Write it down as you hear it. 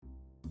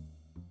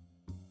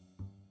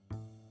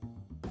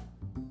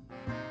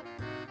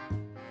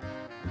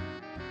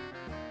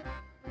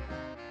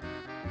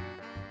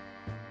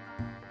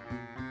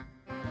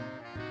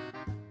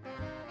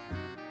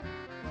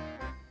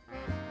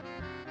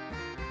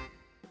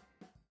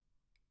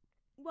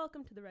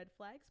Welcome to the Red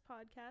Flags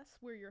podcast.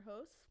 We're your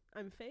hosts.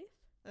 I'm Faith.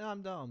 And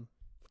I'm Dom.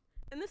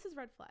 And this is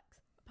Red Flags,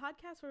 a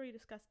podcast where we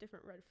discuss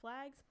different red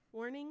flags,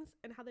 warnings,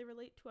 and how they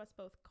relate to us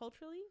both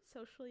culturally,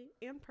 socially,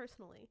 and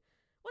personally.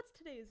 What's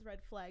today's red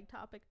flag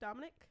topic,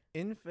 Dominic?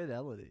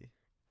 Infidelity.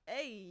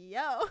 Hey,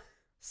 yo!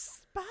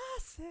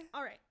 Spicy.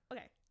 All right,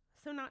 okay.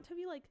 So not to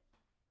be like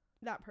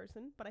that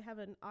person, but I have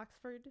an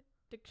Oxford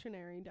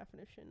Dictionary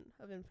definition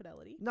of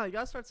infidelity. No, you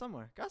gotta start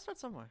somewhere.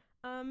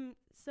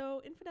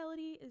 So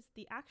infidelity is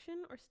the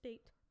action or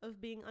state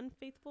of being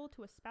unfaithful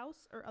to a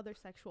spouse or other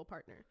sexual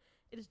partner.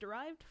 It is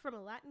derived from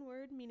a Latin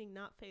word meaning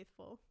not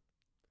faithful.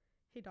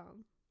 Hey,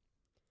 Dom.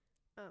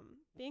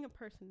 Being a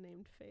person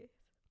named Faith,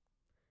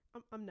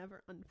 I'm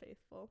never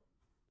unfaithful.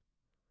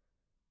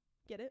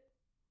 Get it?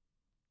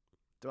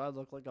 Do I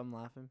look like I'm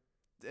laughing?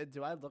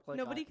 Do I look like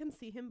Nobody can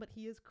see him, but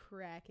he is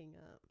cracking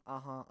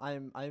up.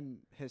 I'm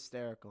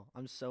hysterical.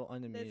 I'm so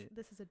unamused.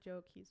 This is a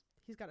joke.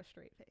 He's got a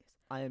straight face.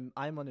 I'm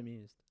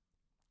unamused.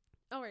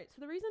 All right.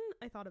 So the reason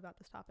I thought about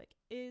this topic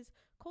is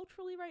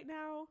culturally right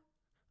now,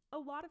 a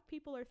lot of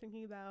people are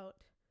thinking about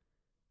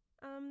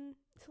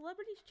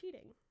celebrities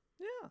cheating.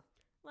 Yeah.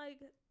 Like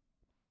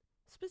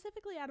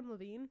specifically Adam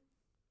Levine.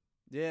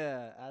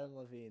 Yeah, Adam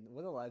Levine.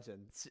 What a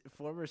legend.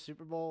 Former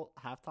Super Bowl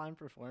halftime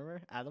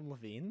performer, Adam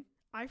Levine.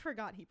 I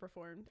forgot he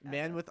performed.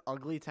 Man with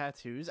ugly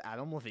tattoos,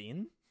 Adam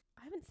Levine.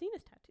 I haven't seen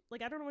his tattoo.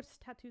 Like, I don't know what his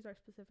tattoos are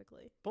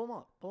specifically. Pull him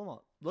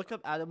up. Look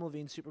up Adam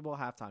Levine Super Bowl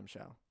halftime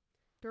show.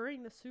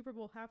 During the Super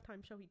Bowl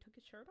halftime show, he took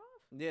his shirt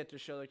off? Yeah, to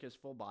show like his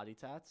full body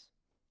tats.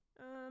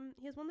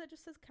 He has one that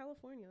just says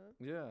California.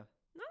 Yeah.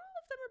 Not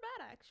all of them are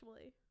bad,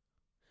 actually.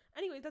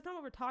 Anyway, that's not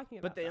what we're talking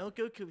about. But they don't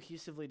go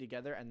cohesively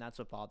together, and that's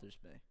what bothers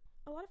me.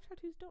 A lot of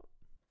tattoos don't.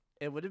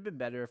 It would have been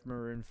better if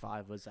Maroon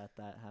 5 was at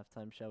that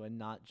halftime show and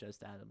not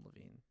just Adam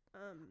Levine.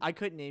 I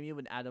couldn't name you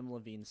an Adam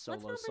Levine solo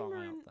song. Let's not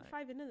bring I don't Maroon think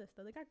 5 into this,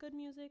 though. They got good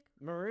music.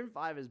 Maroon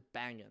 5 is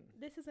banging.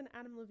 This is an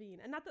Adam Levine.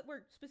 And not that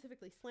we're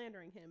specifically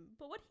slandering him,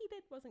 but what he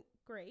did wasn't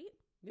great.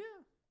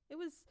 Yeah. It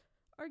was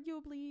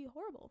arguably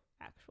horrible,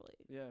 actually.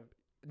 Yeah.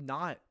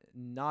 Not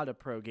a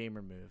pro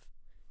gamer move.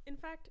 In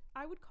fact,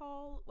 I would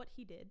call what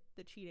he did,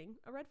 the cheating,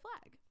 a red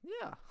flag.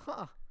 Yeah.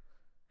 Huh.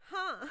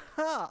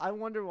 I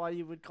wonder why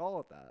you would call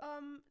it that.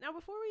 Now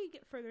before we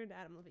get further into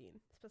Adam Levine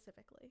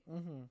specifically,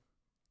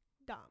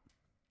 Dom,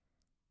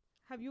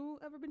 have you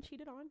ever been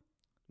cheated on?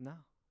 No.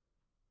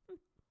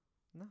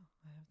 No,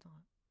 I have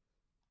not.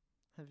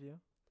 Have you?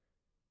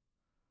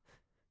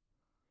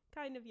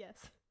 Kind of,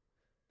 yes.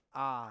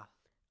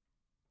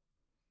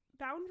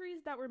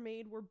 Boundaries that were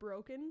made were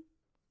broken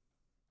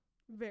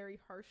very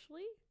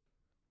harshly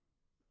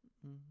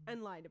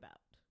and lied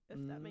about, if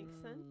that makes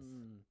sense.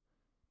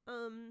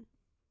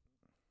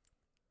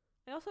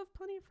 I also have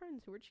plenty of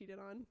friends who were cheated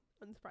on,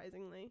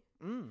 unsurprisingly.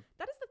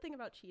 That is the thing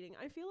about cheating.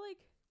 I feel like,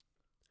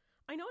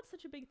 I know it's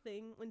such a big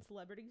thing when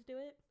celebrities do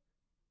it.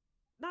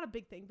 Not a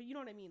big thing, but you know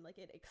what I mean? Like,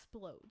 it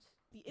explodes.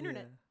 The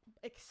internet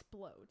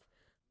explodes.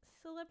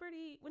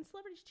 When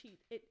celebrities cheat,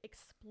 it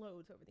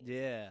explodes over the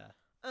internet.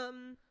 Yeah.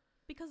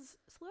 Because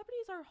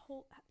celebrities are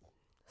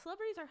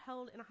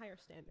held in a higher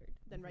standard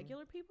than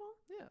regular people.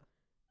 Yeah.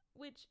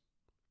 Which,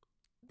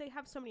 they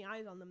have so many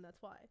eyes on them,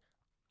 that's why.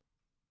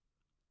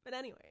 But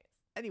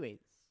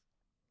Anyways.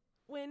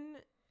 When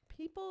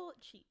people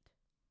cheat,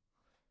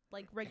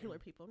 like regular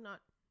people,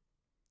 not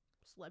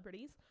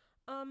celebrities,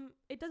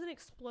 it doesn't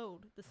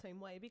explode the same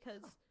way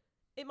because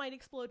it might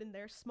explode in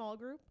their small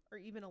group or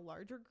even a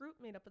larger group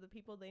made up of the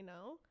people they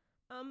know.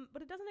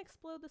 But it doesn't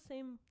explode the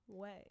same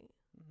way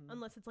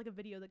unless it's like a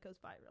video that goes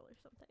viral or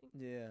something.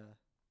 Yeah.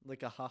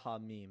 Like a haha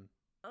meme.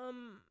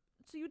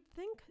 So you'd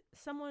think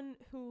someone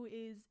who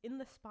is in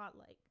the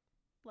spotlight,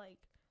 like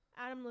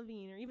Adam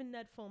Levine or even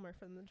Ned Fulmer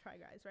from the Try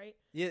Guys, right?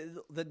 Yeah,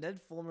 the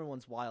Ned Fulmer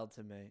one's wild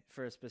to me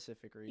for a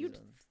specific reason. You'd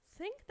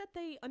think that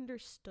they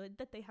understood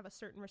that they have a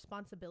certain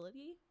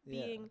responsibility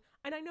and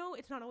I know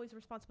it's not always a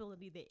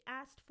responsibility they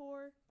asked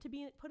for to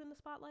be put in the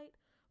spotlight,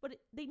 but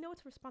they know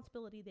it's a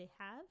responsibility they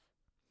have.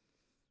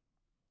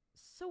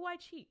 So why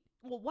cheat?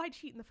 Well, why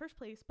cheat in the first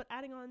place, but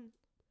adding on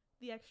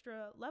the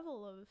extra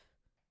level of,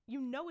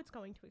 it's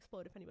going to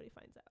explode if anybody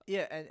finds out.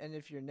 Yeah, and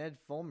if you're Ned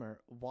Fulmer,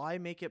 why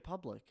make it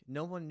public?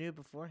 No one knew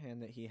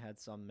beforehand that he had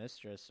some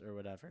mistress or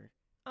whatever.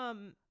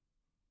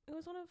 It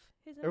was one of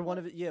his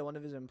one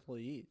of his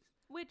employees.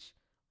 Which,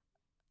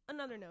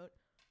 another note,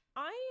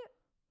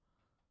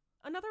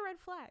 another red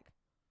flag.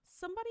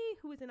 Somebody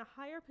who is in a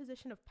higher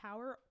position of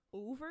power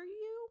over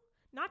you,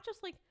 not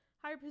just like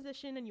higher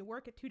position and you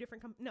work at two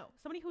different companies. No,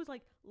 somebody who's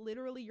like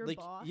literally your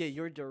boss. Yeah,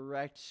 your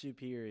direct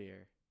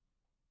superior.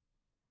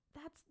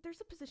 There's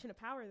a position of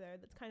power there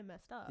that's kind of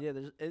messed up. Yeah,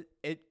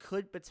 it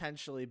could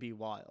potentially be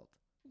wild.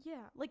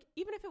 Yeah, like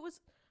even if it was,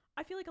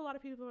 I feel like a lot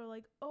of people are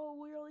like, oh,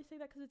 we only say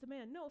that because it's a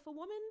man. No, if a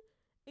woman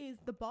is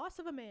the boss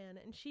of a man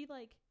and she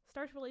like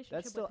starts a relationship,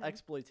 that's still with him,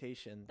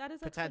 exploitation. That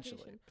is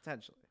potentially.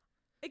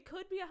 It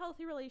could be a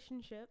healthy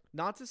relationship.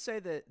 Not to say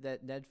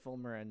that Ned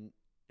Fulmer and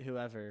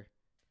whoever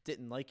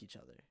didn't like each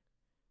other,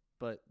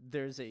 but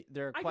there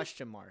are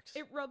question marks.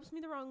 It rubs me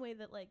the wrong way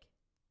that like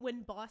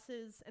when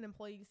bosses and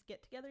employees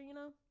get together,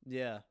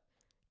 Yeah.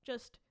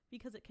 just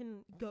because it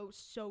can go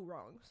so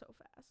wrong so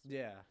fast.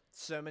 Yeah.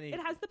 So many. It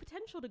has the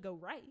potential to go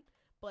right,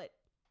 but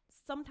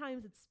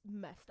sometimes it's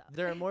messed up.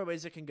 There are more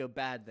ways it can go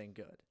bad than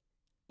good.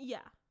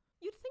 Yeah.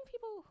 You'd think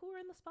people who are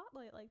in the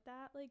spotlight like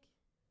that, like,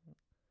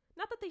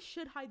 not that they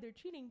should hide their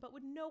cheating, but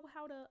would know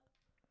how to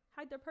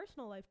hide their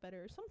personal life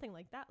better or something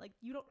like that. Like,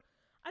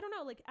 I don't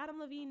know, like Adam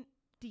Levine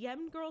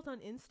DM'd girls on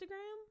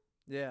Instagram.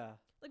 Yeah.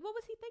 Like, what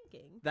was he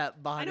thinking?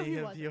 That body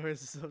of wasn't.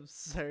 yours is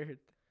absurd.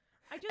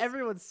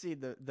 Everyone's seen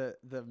the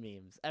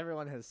memes.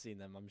 Everyone has seen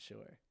them, I'm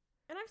sure.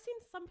 And I've seen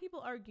some people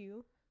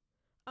argue.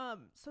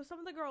 So some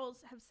of the girls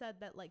have said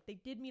that, like, they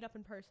did meet up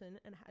in person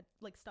and had,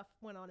 like, stuff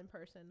went on in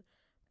person.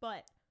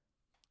 But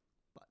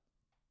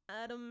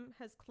Adam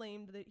has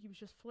claimed that he was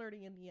just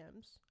flirting in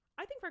DMs.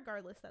 I think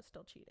regardless, that's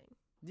still cheating.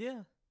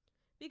 Yeah.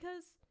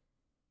 Because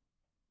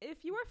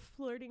if you are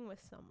flirting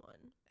with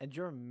someone. And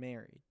you're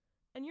married.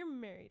 Or even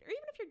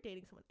if you're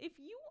dating someone. If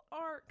you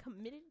are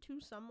committed to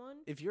someone.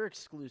 If you're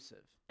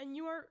exclusive. And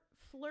you are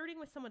flirting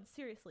with someone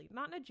seriously.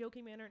 Not in a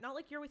joking manner. Not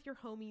like you're with your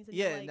homies. And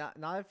yeah, you're like,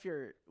 not if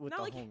you're with the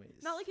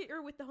homies. Not like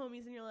you're with the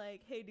homies and you're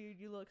like, hey, dude,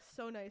 you look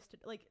so nice.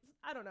 Like,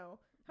 I don't know.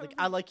 Like,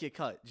 I like your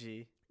cut,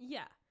 G.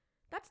 Yeah.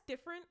 That's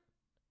different.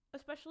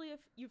 Especially if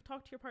you've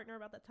talked to your partner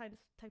about that type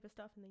of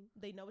stuff and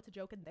they know it's a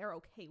joke and they're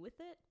okay with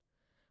it.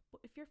 But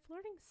if you're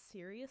flirting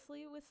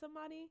seriously with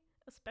somebody,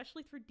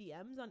 especially through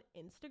DMs on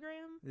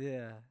Instagram,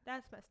 yeah,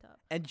 that's messed up.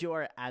 And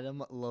you're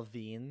Adam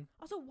Levine.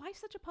 Also, why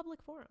such a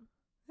public forum?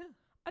 Yeah.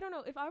 I don't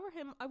know. If I were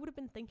him, I would have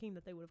been thinking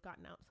that they would have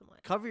gotten out some way.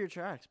 Cover your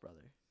tracks,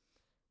 brother.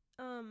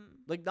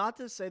 Like, not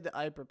to say that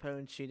I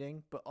propose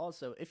cheating, but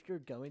also if you're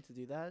going to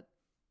do that,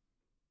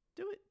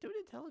 do it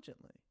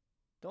intelligently.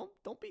 Don't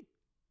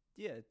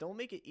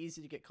make it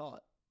easy to get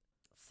caught.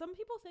 Some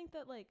people think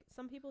that, like,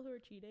 some people who are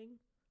cheating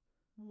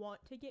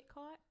want to get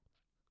caught.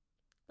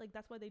 Like,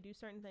 that's why they do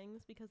certain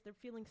things, because they're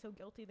feeling so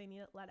guilty they need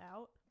it let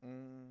out.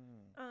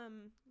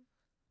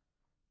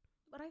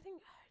 But I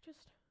think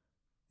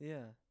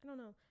yeah. I don't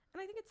know.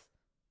 And I think it's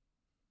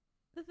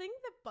the thing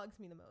that bugs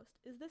me the most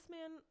is this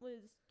man was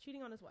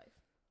cheating on his wife,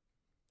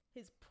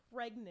 his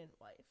pregnant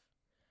wife,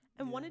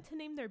 and wanted to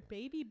name their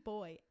baby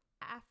boy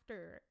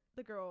after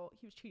the girl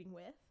he was cheating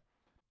with.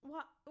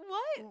 What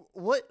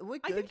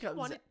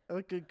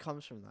good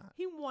comes from that?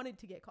 He wanted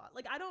to get caught.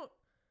 Like, I don't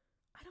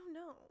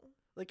know.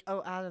 Like,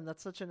 oh, Adam,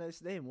 that's such a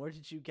nice name. Where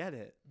did you get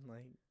it?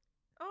 Like,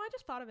 oh, I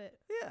just thought of it.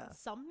 Yeah.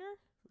 Sumner,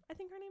 I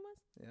think her name was.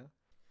 Yeah.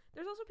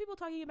 There's also people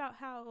talking about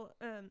how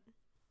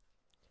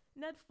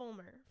Ned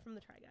Fulmer from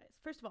the Try Guys.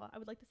 First of all, I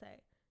would like to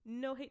say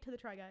no hate to the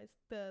Try Guys,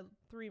 the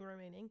 3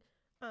 remaining.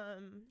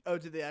 Oh,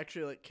 did they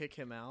actually, like, kick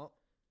him out?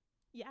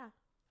 Yeah.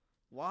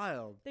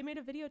 Wild. They made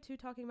a video too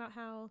talking about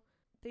how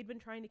they'd been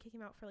trying to kick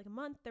him out for like a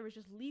month. There was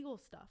just legal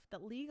stuff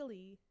that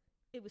legally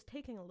it was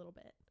taking a little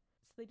bit.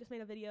 So they just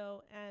made a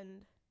video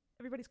and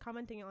everybody's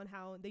commenting on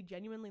how they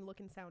genuinely look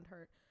and sound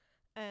hurt.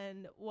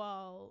 And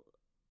while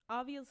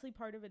obviously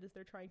part of it is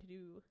they're trying to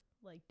do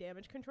like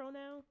damage control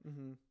now,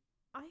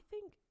 I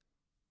think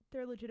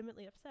they're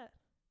legitimately upset.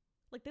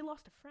 Like, they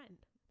lost a friend.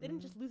 They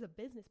didn't just lose a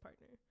business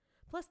partner.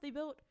 Plus they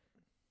built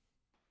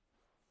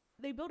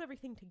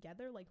everything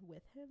together, like,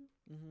 with him.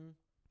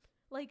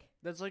 Like,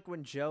 that's like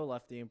when Joe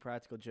left the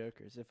Impractical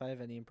Jokers. If I have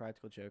any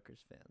Impractical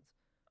Jokers fans,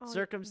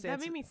 that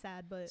made me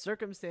sad. But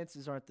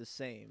circumstances aren't the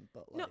same.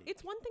 But like, no,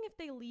 it's one thing if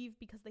they leave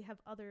because they have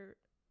other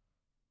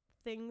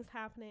things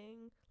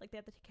happening, like they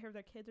have to take care of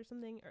their kids or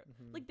something, or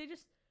like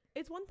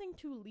it's one thing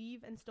to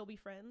leave and still be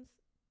friends.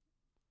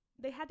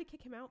 They had to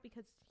kick him out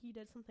because he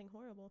did something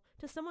horrible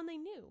to someone they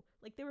knew.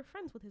 Like, they were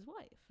friends with his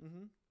wife.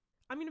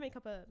 I'm gonna make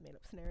up a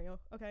made-up scenario.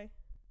 Okay,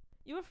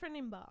 you have a friend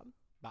named Bob.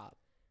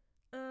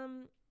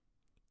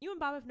 You and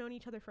Bob have known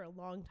each other for a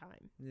long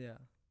time. Yeah.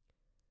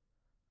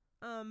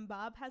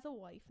 Bob has a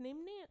wife named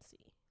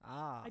Nancy.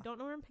 I don't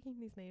know where I'm picking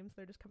these names.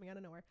 They're just coming out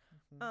of nowhere.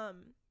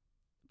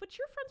 But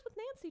you're friends with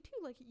Nancy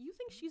too. Like, you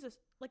think she's a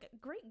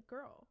great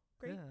girl,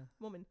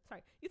 woman.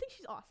 Sorry, you think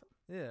she's awesome.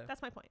 Yeah.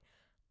 That's my point.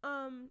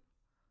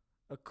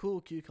 A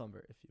cool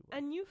cucumber, if you will.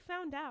 And you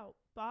found out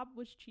Bob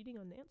was cheating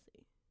on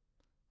Nancy.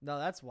 No,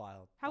 that's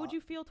wild. How would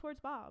you feel towards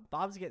Bob?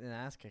 Bob's getting an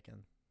ass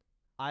kicking.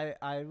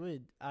 I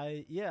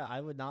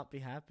would not be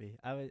happy.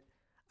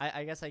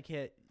 I guess I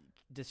can't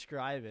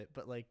describe it,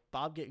 but like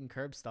Bob getting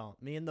curb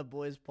stomped. Me and the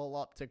boys pull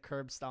up to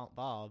curb stomp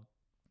Bob.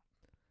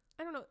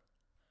 I don't know.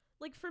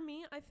 Like, for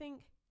me, I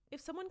think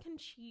if someone can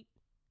cheat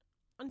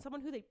on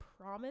someone who they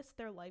promised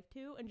their life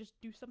to and just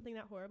do something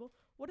that horrible,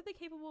 what are they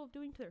capable of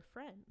doing to their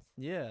friends?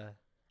 Yeah.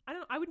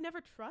 I would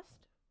never trust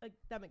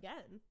them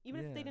again.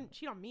 Even if they didn't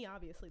cheat on me,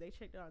 obviously. They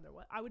cheated on their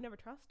wife. I would never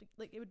trust.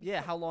 Like, it would be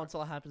how long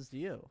until it happens to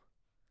you?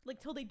 Like,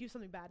 till they do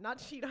something bad, not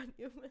cheat on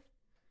you.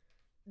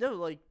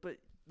 No, but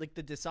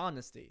the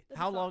dishonesty.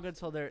 How long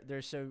until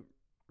they're so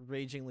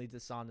ragingly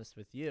dishonest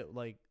with you?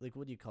 Like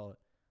what do you call it?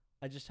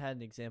 I just had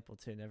an example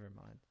too. Never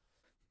mind.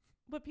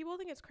 But people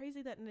think it's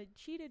crazy that Ned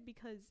cheated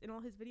because in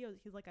all his videos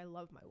he's like, I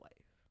love my wife.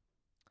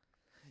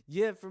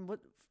 Yeah, from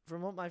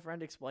what my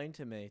friend explained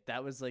to me,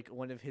 that was like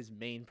one of his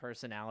main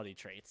personality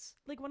traits.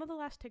 Like one of the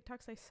last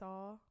TikToks I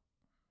saw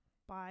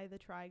by the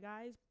Try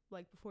Guys,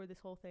 like before this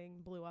whole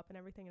thing blew up and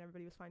everything and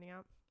everybody was finding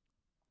out.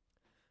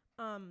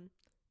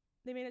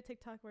 They made a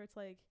TikTok where it's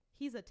like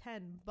he's a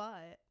 10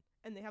 but,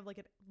 and they have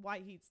like why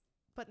he's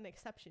but an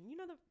exception. You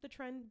know the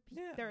trend,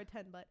 Yeah. they're a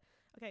 10 but.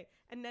 Okay,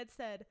 and Ned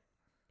said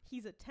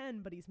he's a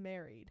 10 but he's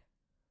married.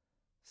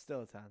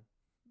 Still a 10.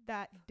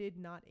 That did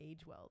not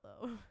age well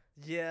though.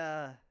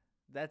 Yeah,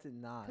 that did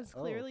not. Because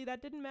clearly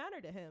that didn't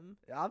matter to him.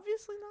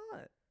 Obviously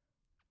not.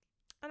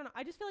 I don't know.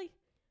 I just feel like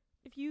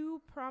if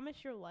you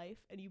promise your life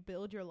and you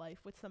build your life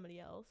with somebody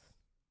else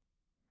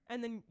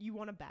and then you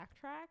want to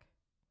backtrack,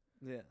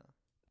 Yeah.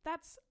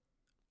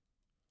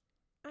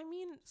 I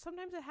mean,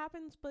 sometimes it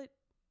happens, but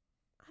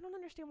I don't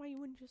understand why you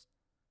wouldn't just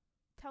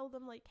tell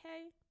them, like,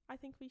 hey, I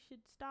think we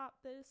should stop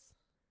this.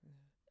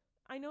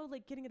 Yeah. I know,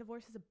 like, getting a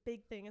divorce is a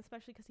big thing,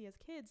 especially because he has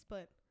kids,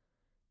 but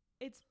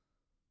it's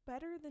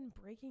better than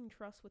breaking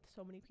trust with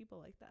so many people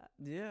like that.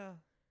 Yeah.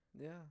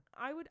 Yeah.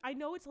 I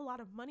know it's a lot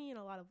of money and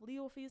a lot of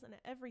legal fees and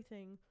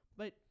everything,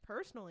 but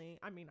personally,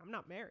 I mean, I'm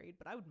not married,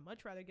 but I would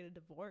much rather get a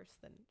divorce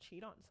than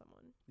cheat on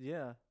someone.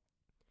 Yeah.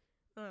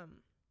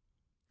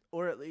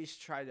 Or at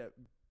least try to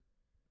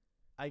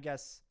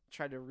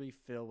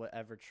refill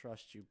whatever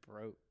trust you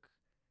broke.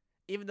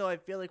 Even though I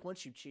feel like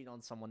once you cheat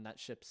on someone, that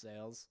ship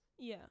sails.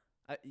 Yeah.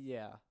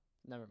 Yeah.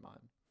 Never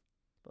mind.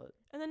 But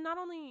and then not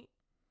only,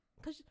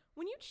 because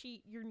when you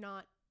cheat, you're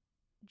not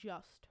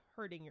just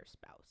hurting your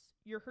spouse.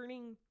 You're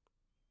hurting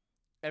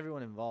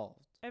everyone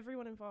involved.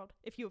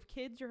 If you have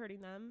kids, you're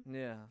hurting them.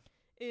 Yeah.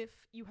 If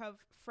you have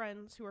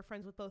friends who are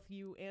friends with both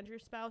you and your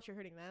spouse, you're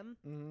hurting them.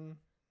 Mm-hmm.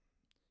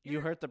 You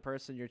hurt the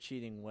person you're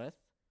cheating with.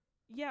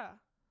 Yeah.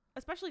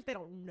 Especially if they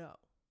don't know.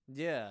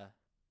 Yeah.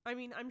 I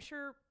mean, I'm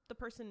sure the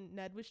person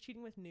Ned was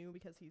cheating with knew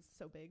because he's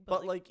so big.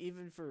 But like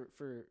even for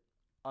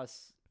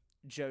us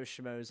Joe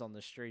Schmoes on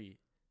the street.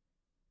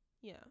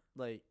 Yeah.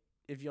 Like,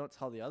 if you don't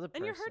tell the other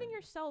person. And you're hurting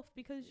yourself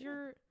because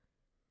you're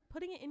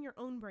putting it in your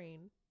own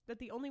brain that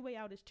the only way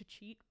out is to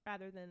cheat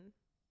rather than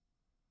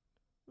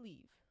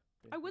leave.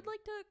 I would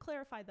like to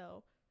clarify,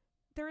 though,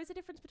 there is a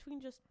difference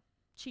between just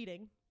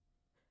cheating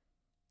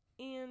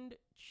and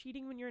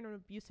cheating when you're in an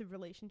abusive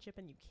relationship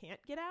and you can't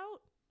get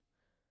out.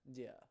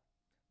 Yeah.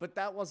 But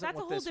that wasn't that's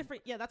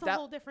a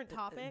whole different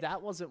topic.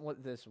 That wasn't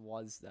what this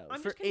was, though.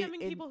 I'm just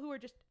condemning people who are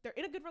they're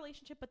in a good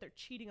relationship, but they're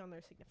cheating on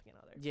their significant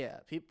other. Yeah,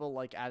 people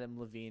like Adam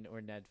Levine or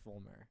Ned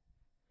Fulmer.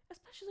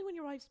 Especially when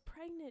your wife's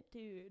pregnant,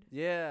 dude.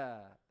 Yeah.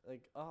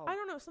 Like, oh. I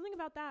don't know, something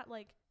about that,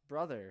 like.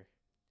 Brother.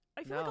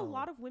 I feel like a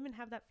lot of women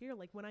have that fear,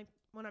 like, when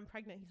I'm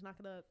pregnant, he's not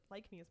going to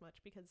like me as much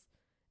because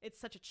it's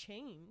such a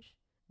change.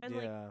 And,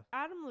 like,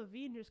 Adam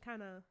Levine just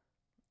kind of.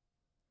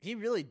 He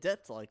really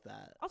dipped like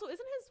that. Also, isn't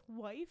his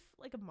wife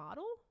like a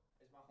model?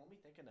 Is my homie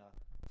thinking of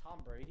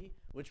Tom Brady?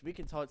 Which we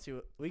can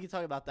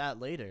talk about that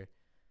later.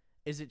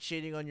 Is it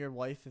cheating on your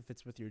wife if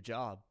it's with your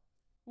job?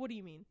 What do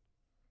you mean?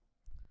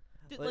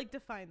 Like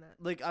define that.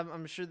 Like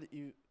I'm sure that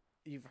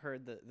you've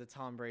heard the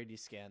Tom Brady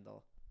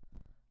scandal.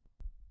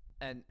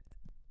 And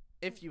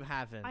if you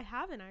haven't, I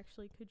haven't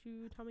actually. Could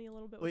you tell me a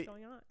little bit what's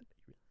going on?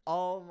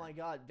 Oh my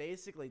God!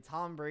 Basically,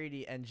 Tom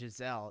Brady and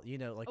Giselle,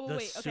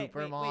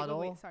 supermodel.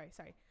 Wait,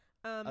 sorry.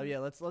 Oh yeah,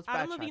 let's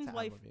Adam Levine's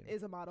wife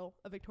is a model,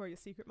 a Victoria's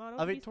Secret model.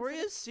 A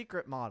Victoria's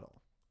Secret model.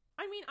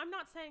 I mean, I'm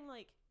not saying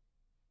like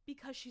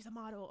because she's a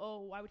model.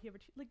 Oh, why would he ever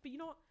like? But you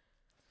know what?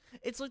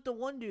 It's like the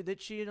one dude that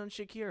cheated on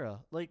Shakira.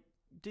 Like,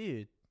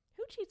 dude,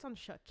 who cheats on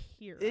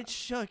Shakira? It's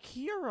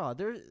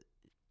Shakira.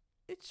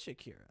 It's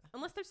Shakira.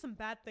 Unless there's some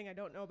bad thing I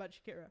don't know about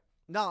Shakira.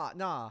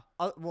 Nah.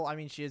 Well, I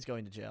mean, she is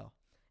going to jail.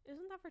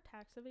 Isn't that for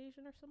tax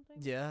evasion or something?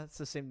 Yeah, it's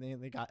the same thing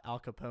they got Al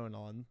Capone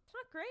on. It's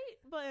not great,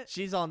 but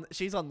she's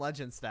on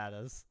legend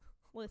status.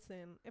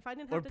 Listen, if I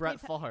didn't have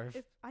Brett Favre.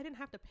 If I didn't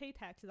have to pay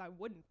taxes, I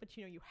wouldn't. But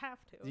you have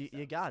to.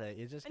 You got it.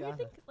 You just got it. And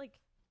you think like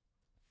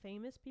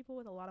famous people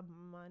with a lot of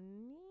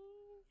money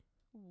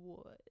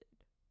would?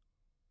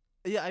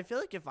 Yeah, I feel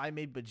like if I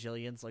made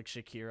bajillions like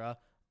Shakira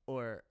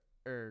or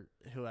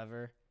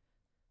whoever,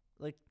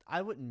 like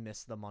I wouldn't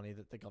miss the money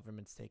that the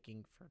government's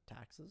taking for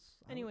taxes.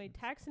 Anyway,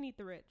 tax and eat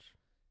the rich.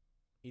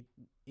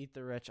 Eat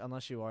the rich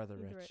unless you are the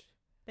rich.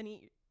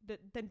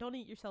 Then don't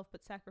eat yourself,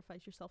 but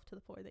sacrifice yourself to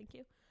the poor. Thank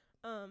you.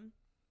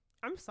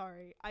 I'm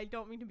sorry. I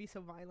don't mean to be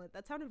so violent.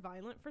 That sounded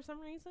violent for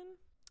some reason.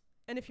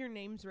 And if your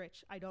name's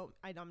Rich, I'm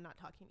not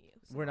talking to you.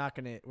 So. We're not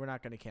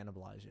gonna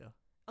cannibalize you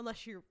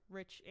unless you're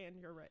rich and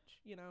you're rich.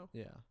 You know.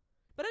 Yeah.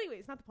 But anyway,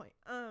 it's not the point.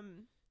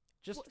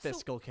 Just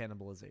fiscal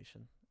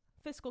cannibalization.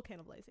 Fiscal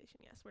cannibalization.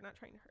 Yes, we're not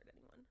trying to hurt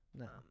anyone.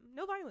 No.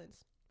 No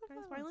violence. Guys,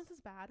 violence is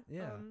bad.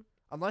 Yeah.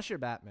 Unless you're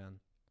Batman.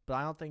 But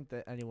I don't think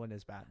that anyone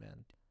is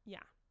Batman.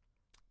 Yeah.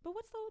 But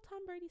what's the whole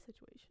Tom Brady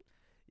situation?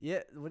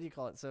 Yeah, what do you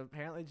call it? So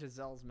apparently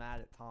Giselle's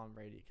mad at Tom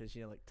Brady because,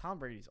 Tom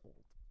Brady's old.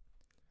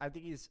 I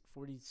think he's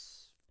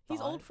 45.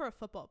 He's old for a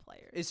football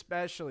player.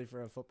 Especially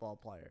for a football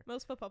player.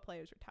 Most football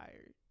players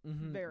retire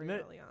very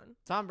early on.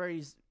 Tom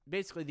Brady's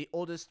basically the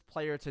oldest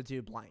player to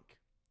do blank.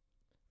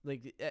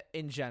 Like,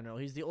 in general,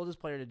 he's the oldest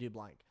player to do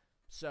blank.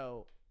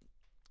 So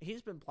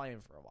he's been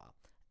playing for a while,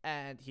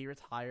 and he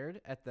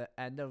retired at the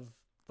end of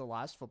the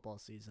last football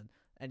season,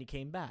 and he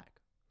came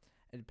back.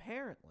 And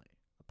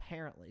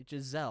apparently,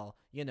 Giselle,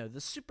 the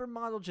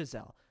supermodel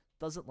Giselle,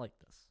 doesn't like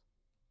this.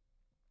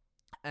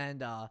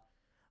 And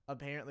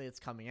apparently it's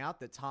coming out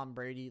that Tom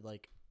Brady,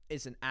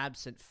 is an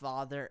absent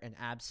father, an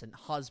absent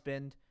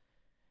husband.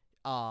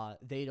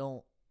 They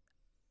don't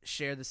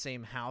share the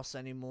same house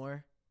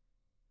anymore.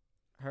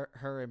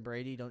 Her and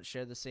Brady don't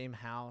share the same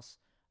house.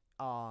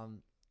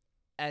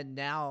 And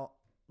now,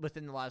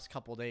 within the last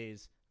couple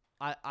days,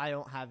 I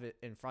don't have it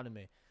in front of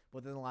me.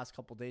 Within the last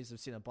couple days,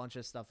 I've seen a bunch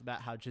of stuff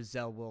about how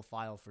Giselle will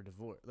file for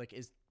divorce,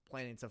 is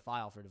planning to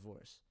file for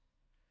divorce.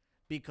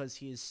 Because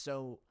he is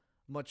so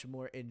much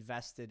more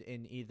invested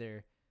in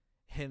either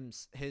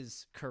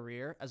his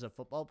career as a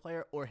football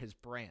player or his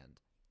brand.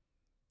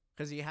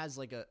 Because he has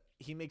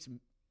he makes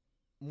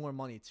more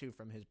money too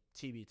from his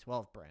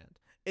TB12 brand.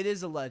 It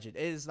is alleged. It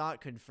is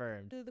not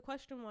confirmed. The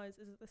question was,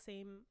 is it the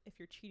same if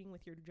you're cheating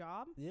with your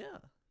job? Yeah.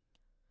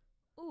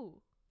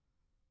 Ooh.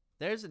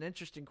 There's an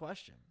interesting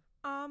question.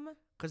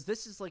 Because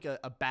this is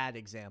a bad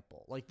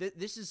example.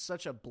 This is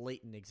such a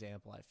blatant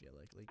example, I feel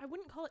like. I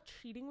wouldn't call it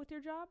cheating with your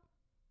job.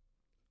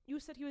 You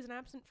said he was an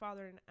absent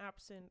father and an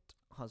absent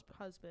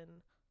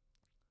husband.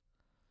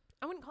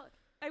 I wouldn't call it.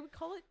 I would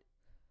call it.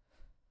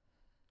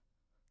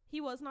 He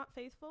was not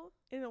faithful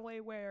in a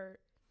way where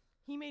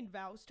he made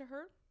vows to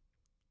her.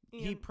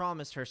 He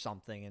promised her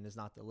something and is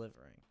not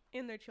delivering.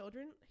 And their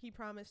children. He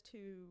promised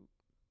to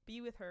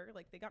be with her,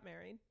 they got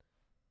married.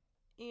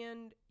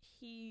 And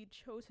he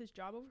chose his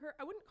job over her.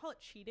 I wouldn't call it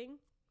cheating,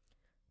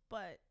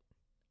 but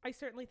I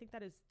certainly think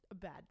that is a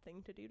bad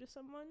thing to do to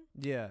someone.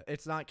 Yeah,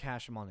 it's not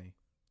cash money.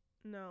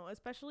 No,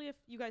 especially if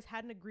you guys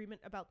had an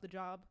agreement about the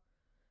job,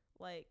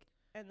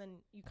 and then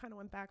you kind of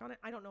went back on it.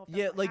 I don't know if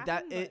that's what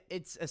happened,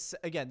 it's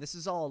again, this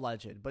is all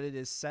alleged, but it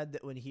is said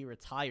that when he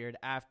retired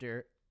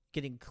after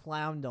getting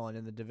clowned on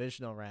in the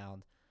divisional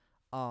round,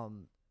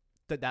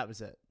 that was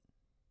it.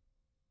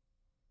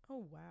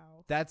 Oh,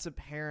 wow. That's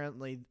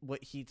apparently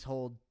what he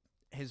told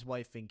his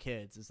wife and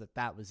kids, is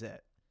that was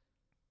it.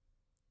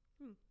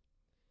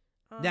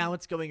 Now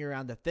it's going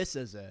around that this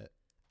is it.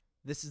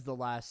 This is the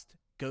last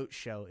GOAT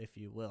show, if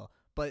you will.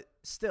 But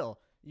still,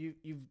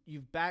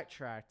 you've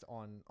backtracked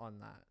on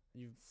that.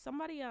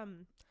 Somebody I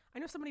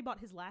know somebody bought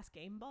his last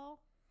game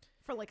ball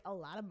for a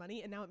lot of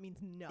money, and now it means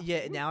nothing.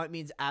 Yeah, now it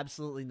means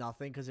absolutely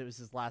nothing because it was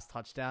his last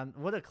touchdown.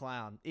 What a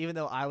clown. Even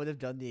though I would have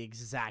done the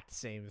exact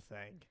same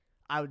thing.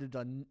 I would have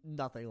done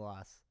nothing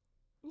less.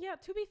 Yeah,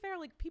 to be fair,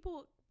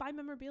 people buy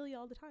memorabilia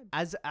all the time.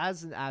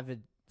 As an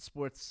avid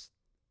sports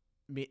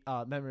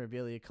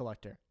memorabilia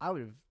collector, I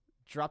would have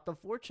dropped a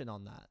fortune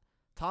on that.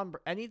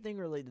 Anything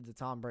related to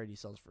Tom Brady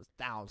sells for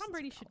thousands. Tom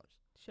Brady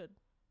should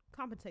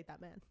compensate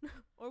that man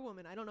or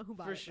woman. I don't know who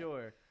bought it. For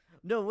sure.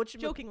 No,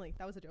 jokingly,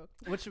 that was a joke.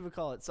 What should we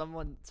call it?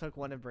 Someone took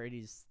one of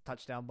Brady's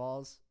touchdown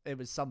balls. It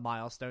was some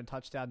milestone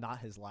touchdown, not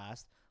his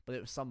last, but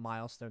it was some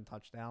milestone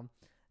touchdown.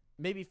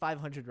 Maybe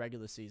 500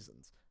 regular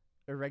season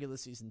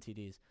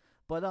TDs.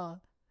 But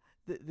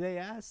they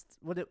asked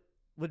what it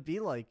would be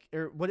like,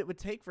 or what it would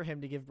take for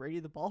him to give Brady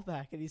the ball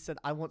back, and he said,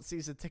 "I want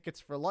season tickets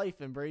for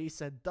life." And Brady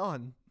said,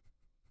 "Done."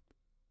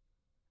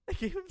 They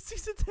gave him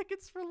season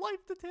tickets for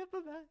life to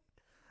Tampa Bay.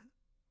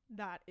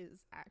 That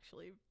is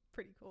actually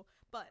pretty cool.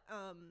 But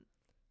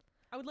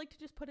I would like to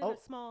just put in a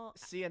small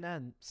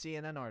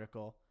CNN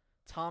article.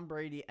 Tom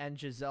Brady and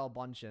Giselle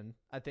Bundchen,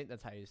 I think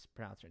that's how you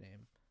pronounce her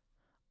name,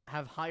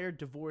 have hired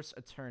divorce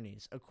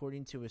attorneys,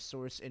 according to a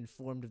source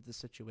informed of the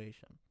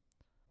situation.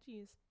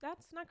 Jeez,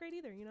 that's not great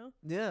either,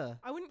 Yeah.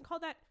 I wouldn't call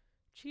that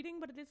cheating,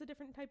 but it is a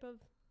different type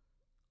of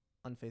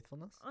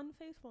unfaithfulness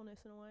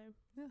in a way.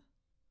 Yeah.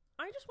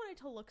 I just wanted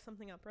to look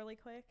something up really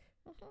quick.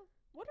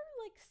 What are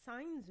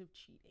signs of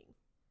cheating?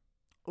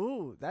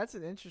 Ooh, that's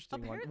an interesting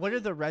Apparently, one. What are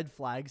the red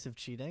flags of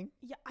cheating?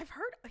 Yeah, I've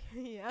heard.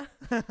 Yeah.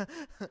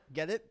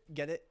 Get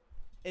it?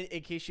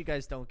 In case you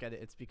guys don't get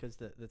it, it's because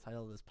the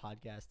title of this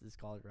podcast is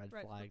called Red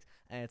Flags,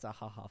 and it's a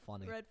haha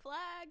funny. Red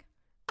flag.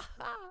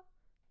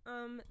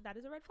 That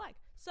is a red flag.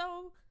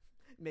 So,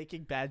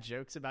 making bad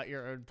jokes about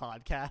your own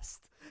podcast,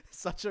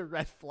 such a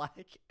red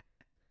flag.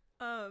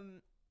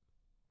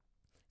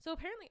 So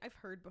apparently I've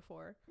heard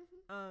before,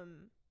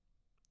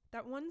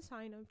 that one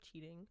sign of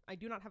cheating, I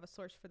do not have a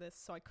source for this,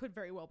 so I could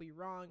very well be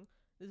wrong.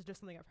 This is just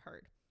something I've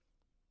heard.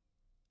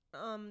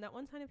 That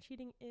one sign of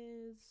cheating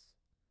is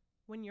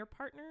when your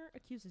partner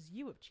accuses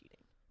you of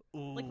cheating.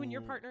 Ooh. Like when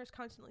your partner is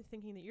constantly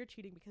thinking that you're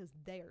cheating because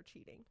they are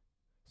cheating.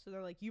 So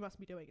they're like, you must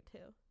be doing it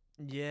too.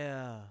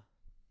 Yeah.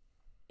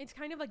 It's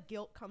kind of a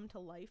guilt come to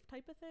life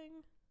type of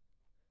thing.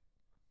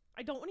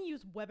 I don't want to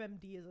use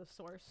WebMD as a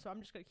source, so I'm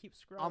just going to keep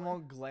scrolling. I'm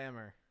on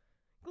Glamour.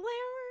 Glamour?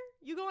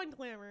 You go on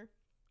Glamour.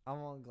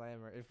 I'm on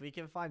Glamour. If we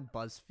can find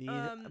BuzzFeed.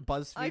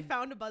 I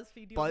found a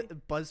BuzzFeed.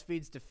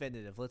 BuzzFeed's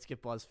definitive. Let's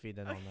get BuzzFeed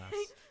in on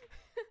this.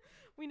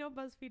 We know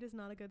BuzzFeed is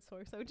not a good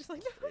source. I would just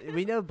like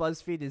we know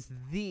BuzzFeed is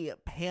the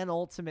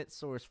penultimate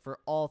source for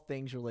all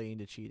things relating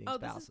to cheating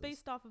spouses. This is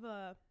based off of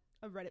a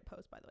a Reddit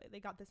post, by the way. They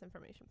got this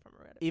information from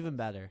a Reddit Even post.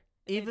 better.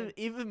 They did.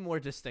 Even more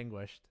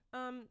distinguished.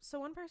 So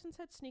one person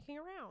said sneaking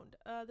around.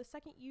 The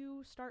second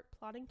you start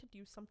plotting to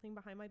do something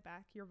behind my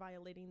back, you're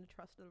violating the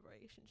trust of the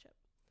relationship.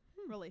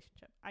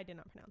 Relationship. I did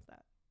not pronounce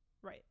that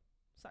right.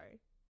 Sorry.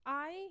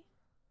 I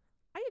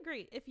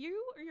agree. If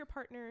you or your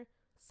partner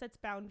sets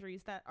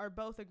boundaries that are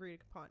both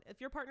agreed upon,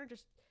 if your partner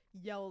just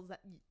yells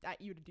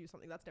at you to do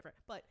something, that's different.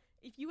 But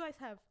if you guys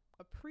have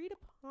agreed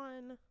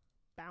upon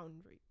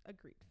boundary,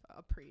 agreed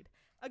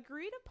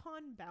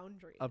upon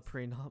boundaries. A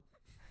prenup.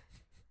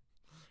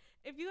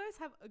 If you guys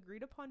have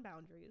agreed upon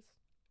boundaries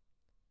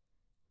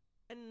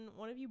and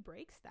one of you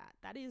breaks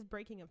that is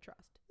breaking of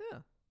trust. Yeah.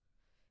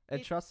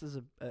 And trust is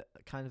a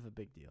kind of a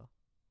big deal.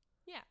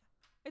 Yeah.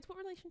 It's what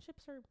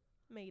relationships are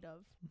made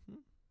of. Mm-hmm.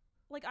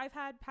 Like, I've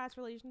had past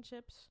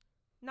relationships,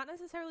 not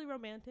necessarily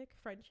romantic,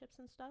 friendships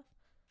and stuff,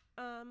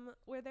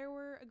 where there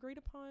were agreed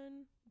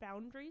upon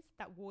boundaries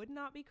that would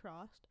not be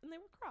crossed, and they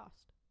were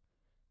crossed.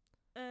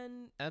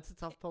 And that's a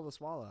tough pill to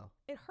swallow.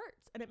 It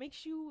hurts, and it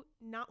makes you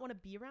not want to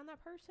be around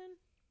that person.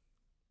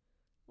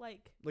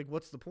 Like,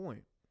 what's the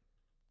point?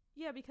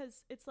 Yeah,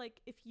 because it's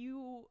like if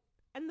you...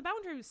 And the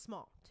boundary was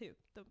small, too.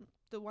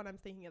 The one I'm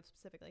thinking of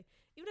specifically.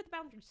 Even if the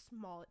boundary's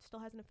small, it still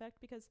has an effect,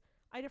 because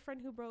I had a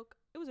friend who broke...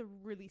 It was a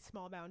really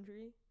small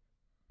boundary.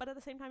 But at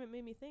the same time, it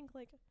made me think,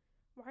 like,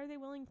 why are they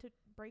willing to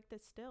break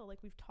this still? Like,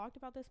 we've talked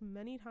about this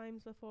many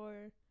times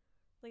before.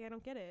 Like, I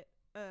don't get it.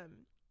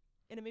 And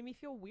it made me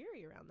feel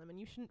weary around them, and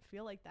you shouldn't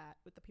feel like that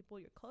with the people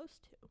you're close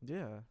to.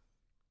 Yeah.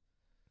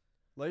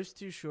 Life's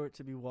too short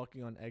to be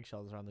walking on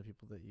eggshells around the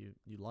people that you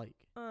like.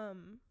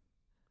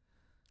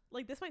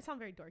 Like, this might sound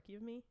very dorky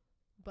of me,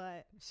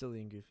 but... Silly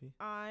and goofy.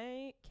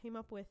 I came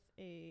up with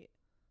a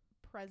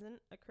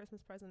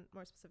Christmas present,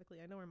 more specifically.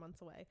 I know we're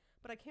months away,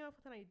 but I came up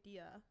with an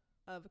idea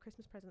of a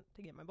Christmas present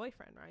to get my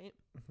boyfriend, right?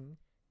 Mm-hmm.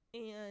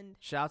 And...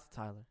 Shout out to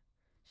Tyler.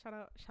 Shout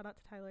out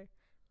to Tyler.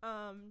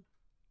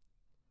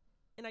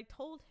 And I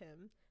told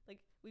him, like,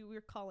 we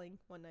were calling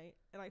one night,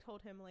 and I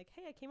told him, like,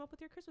 hey, I came up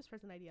with your Christmas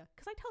present idea.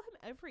 Because I tell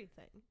him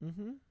everything.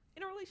 Mm-hmm.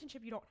 In a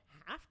relationship, you don't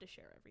have to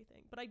share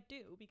everything. But I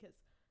do, because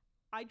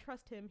I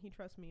trust him, he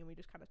trusts me, and we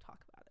just kind of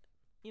talk about it.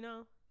 You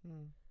know?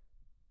 Mm.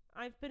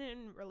 I've been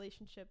in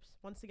relationships,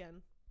 once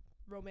again,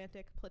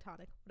 romantic,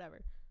 platonic,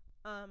 whatever.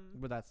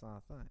 But that's not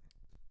a thing.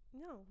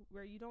 No,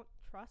 where you don't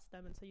trust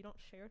them, and so you don't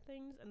share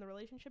things, and the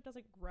relationship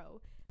doesn't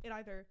grow. It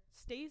either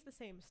stays the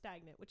same,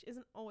 stagnant, which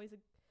isn't always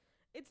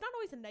it's not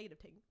always a negative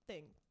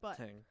thing, but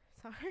sorry,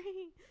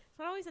 it's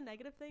not always a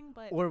negative thing,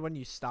 but or when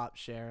you stop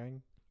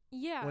sharing.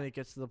 Yeah. When it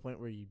gets to the point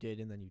where you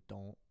did and then you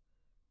don't.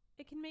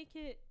 It can make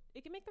the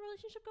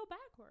relationship go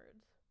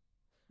backwards.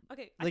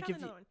 Okay, like I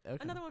found another one.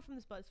 Okay. Another one from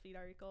this BuzzFeed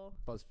article.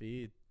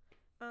 BuzzFeed.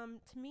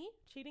 To me,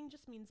 cheating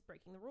just means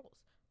breaking the rules.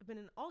 I've been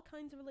in all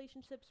kinds of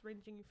relationships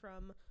ranging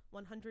from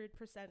 100%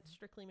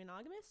 strictly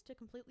monogamous to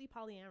completely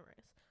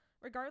polyamorous.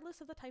 Regardless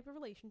of the type of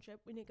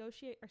relationship, we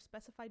negotiate our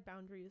specified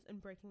boundaries,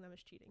 and breaking them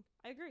is cheating.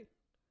 I agree.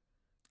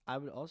 I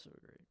would also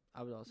agree.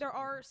 There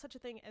are such a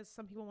thing as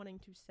some people wanting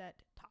to set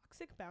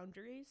toxic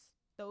boundaries.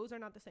 Those are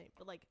not the same,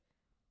 but like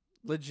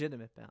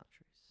legitimate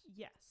boundaries.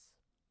 Yes.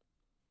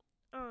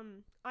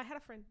 I had a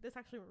friend. This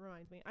actually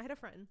reminds me. I had a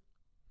friend.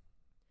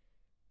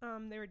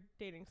 They were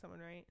dating someone,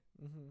 right?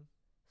 Mm-hmm.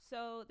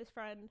 So this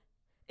friend,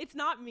 it's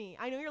not me.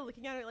 I know you're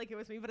looking at it like it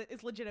was me, but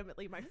it's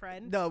legitimately my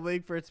friend. No,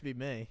 waiting for it to be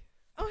me.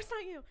 Oh, it's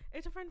not you.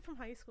 It's a friend from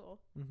high school.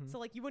 Mm-hmm. So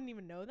like you wouldn't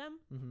even know them.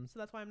 Mm-hmm. So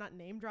that's why I'm not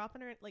name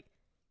dropping her. Like,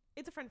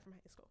 it's a friend from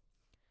high school.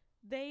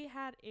 They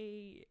had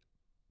a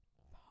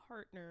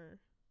partner,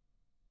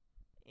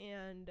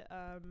 and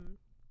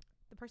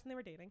the person they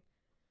were dating.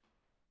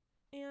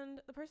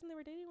 And the person they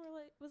were dating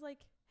was like,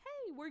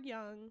 hey, we're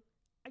young.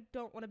 I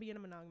don't want to be in a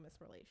monogamous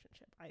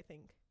relationship. I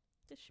think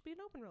this should be an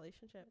open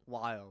relationship.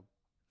 Wild.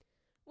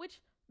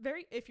 Which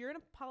if you're in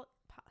a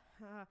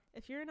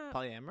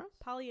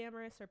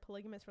polyamorous or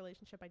polygamous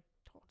relationship, I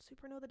don't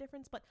super know the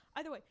difference. But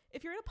either way,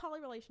 if you're in a poly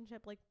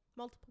relationship, like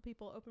multiple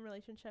people, open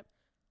relationship,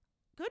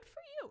 good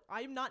for you.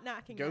 I'm not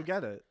knocking that. Go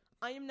get it.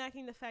 I am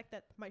knocking the fact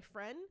that my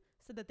friend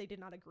said that they did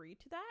not agree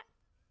to that,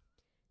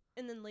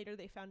 and then later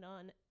they found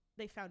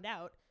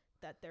out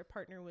that their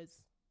partner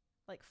was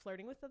like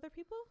flirting with other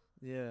people.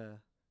 Yeah.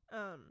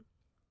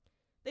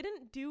 They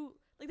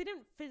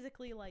didn't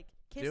physically like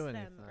kiss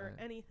them or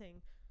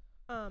anything.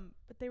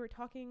 But they were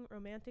talking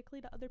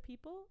romantically to other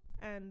people,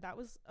 and that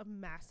was a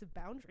massive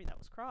boundary that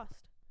was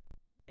crossed.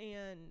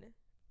 And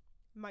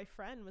my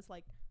friend was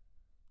like,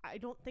 I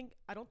don't think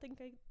I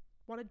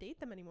want to date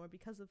them anymore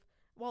because of,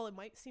 while it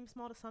might seem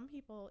small to some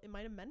people, it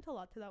might have meant a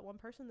lot to that one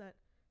person that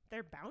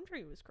their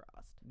boundary was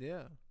crossed.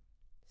 Yeah.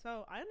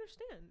 So I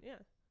understand, yeah.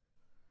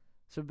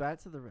 So back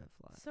to the red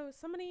flag. So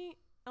somebody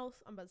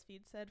else on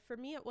BuzzFeed said, for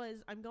me it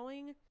was, I'm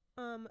going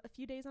a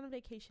few days on a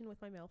vacation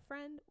with my male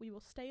friend. We will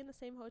stay in the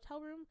same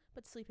hotel room,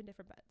 but sleep in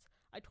different beds.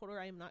 I told her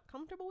I am not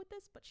comfortable with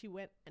this, but she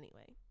went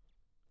anyway.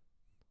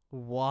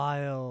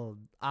 Wild.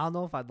 I don't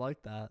know if I'd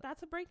like that.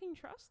 That's a breaking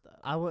trust, though.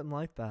 I wouldn't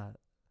like that.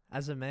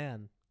 As a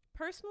man.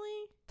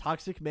 Personally,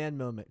 Toxic man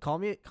moment. Call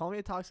me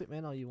a toxic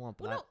man all you want,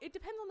 but well, no, it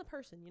depends on the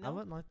person, you know? I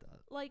wouldn't like that.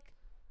 Like,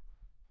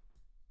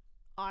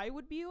 I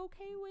would be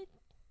okay with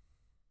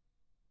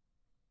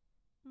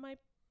my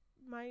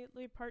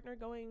like, partner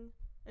going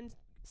and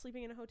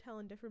sleeping in a hotel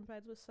in different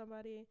beds with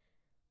somebody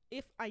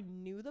if I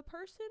knew the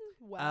person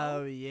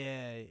well. Oh,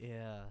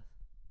 yeah.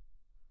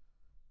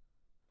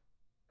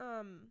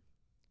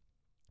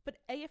 But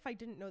A, if I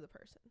didn't know the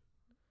person.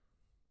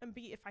 And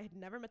B, if I had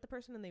never met the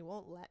person and they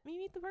won't let me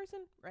meet the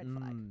person, red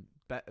flag.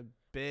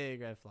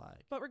 Big red flag.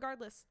 But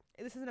regardless,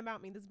 this isn't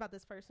about me. This is about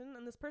this person.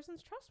 And this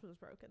person's trust was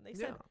broken. They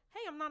said, hey,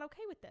 I'm not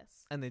okay with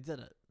this. And they did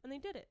it.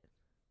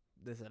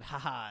 They said,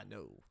 haha,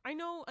 no. I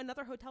know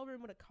another hotel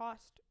room would have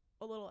cost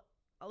a little,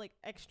 like,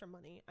 extra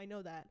money. I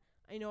know that.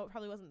 I know it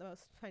probably wasn't the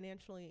most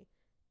financially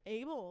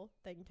able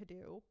thing to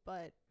do.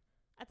 But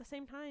at the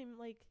same time,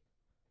 like,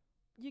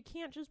 you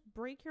can't just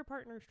break your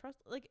partner's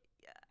trust. Like,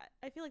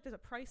 I feel like there's a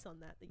price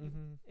on that.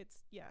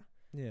 Yeah.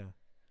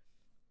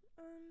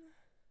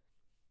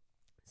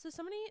 So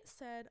somebody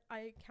said,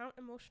 I count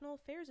emotional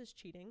affairs as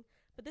cheating,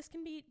 but this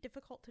can be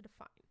difficult to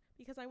define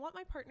because I want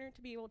my partner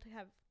to be able to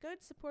have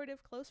good,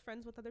 supportive, close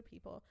friends with other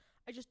people.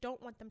 I just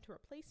don't want them to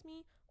replace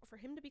me or for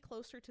him to be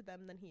closer to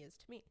them than he is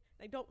to me.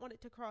 I don't want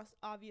it to cross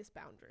obvious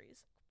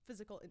boundaries,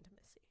 physical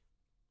intimacy.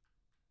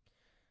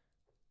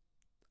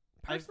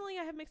 Personally,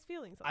 I have mixed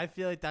feelings on that.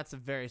 feel like that's a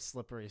very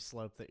slippery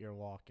slope that you're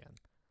walking.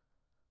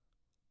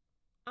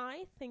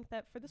 I think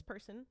that for this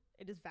person,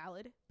 it is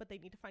valid, but they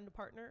need to find a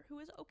partner who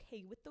is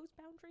okay with those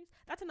boundaries.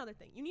 That's another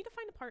thing. You need to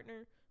find a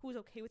partner who is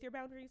okay with your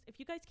boundaries. If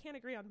you guys can't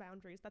agree on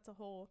boundaries, that's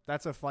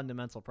a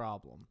fundamental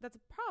problem. That's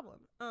a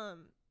problem.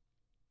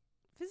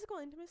 Physical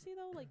intimacy,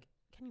 though, like,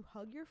 can you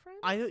hug your friend?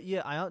 I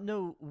don't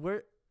know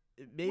where.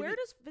 Maybe, where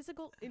does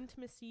physical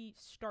intimacy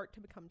start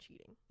to become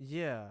cheating?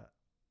 Yeah.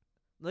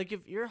 Like,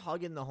 if you're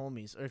hugging the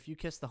homies, or if you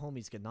kiss the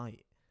homies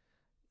goodnight,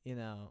 you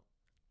know.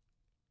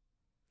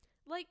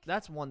 Like,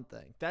 that's one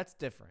thing. That's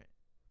different.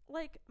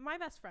 Like, my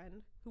best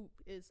friend, who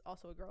is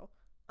also a girl,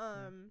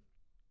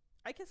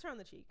 I kiss her on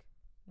the cheek.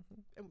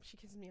 And she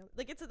kisses me on,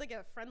 like, it's like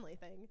a friendly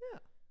thing. Yeah.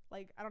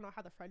 Like, I don't know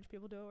how the French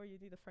people do it, or you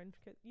do the French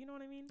kiss. You know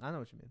what I mean? I know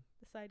what you mean.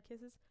 The side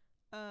kisses.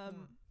 My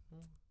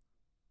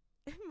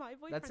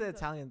boyfriend. That's an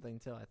Italian thing,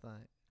 too, I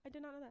thought. I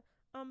did not know that.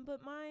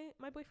 But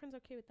my boyfriend's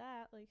okay with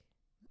that. Like,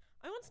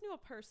 I once knew a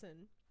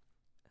person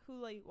who,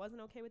 like,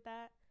 wasn't okay with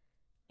that.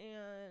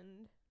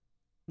 And...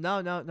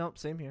 No.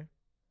 Same here.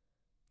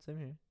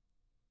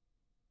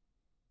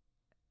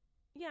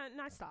 Yeah,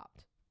 and I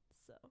stopped.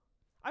 So,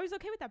 I was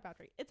okay with that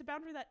boundary. It's a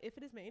boundary that if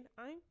it is made,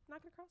 I'm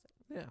not going to cross it.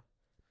 Yeah.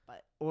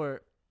 But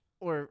or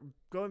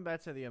going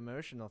back to the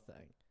emotional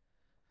thing.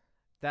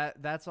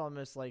 That's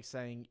almost like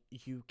saying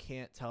you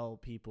can't tell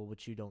people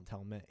what you don't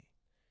tell me.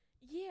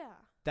 Yeah.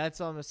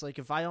 That's almost like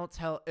if I don't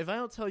tell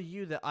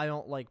you that I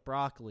don't like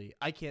broccoli,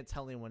 I can't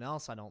tell anyone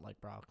else I don't like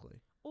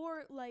broccoli.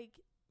 Or like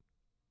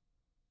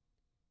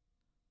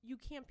you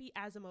can't be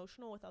as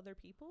emotional with other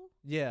people.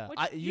 Yeah,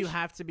 you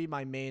have to be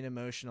my main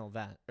emotional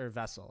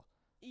vessel.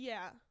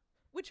 Yeah,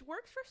 which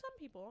works for some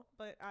people,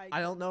 but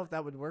I don't know if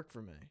that would work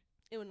for me.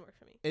 It wouldn't work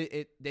for me.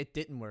 It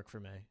didn't work for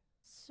me.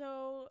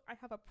 So I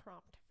have a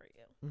prompt for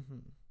you.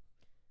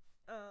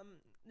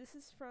 This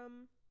is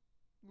from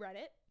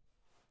Reddit.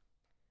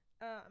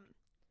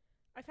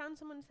 I found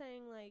someone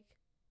saying, like,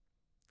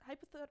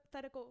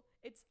 hypothetical.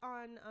 It's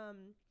on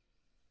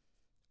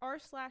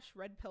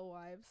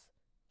r/redpillwives.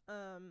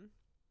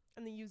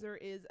 And the user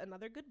is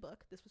Another Good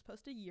Book. This was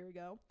posted a year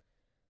ago.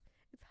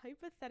 It's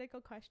hypothetical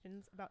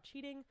questions about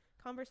cheating,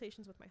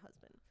 conversations with my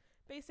husband.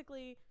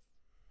 Basically,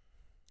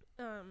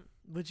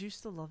 would you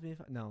still love me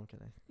if no, I'm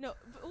kidding. No,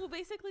 well,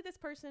 basically this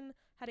person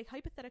had a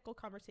hypothetical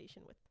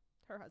conversation with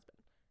her husband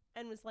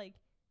and was like,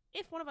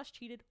 if one of us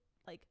cheated,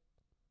 like,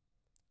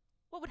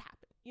 what would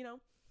happen, you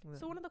know? Yeah.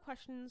 So one of the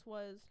questions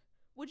was,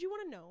 would you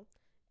want to know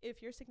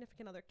if your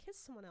significant other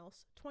kissed someone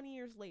else 20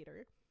 years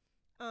later?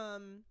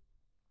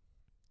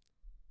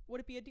 Would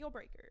it be a deal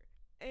breaker?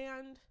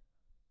 And,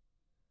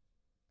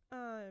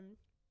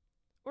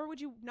 or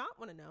would you not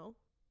want to know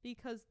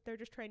because they're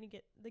just trying to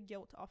get the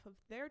guilt off of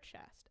their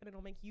chest and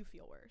it'll make you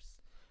feel worse?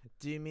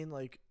 Do you mean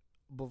like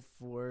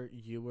before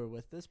you were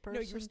with this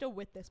person? No, you're still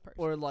with this person.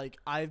 Or like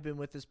I've been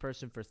with this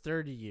person for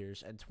 30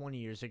 years and 20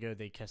 years ago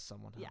they kissed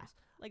someone else. Yeah,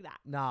 like that.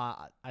 Nah,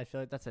 I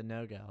feel like that's a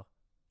no-go.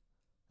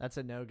 That's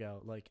a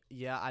no-go. Like,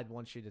 yeah, I'd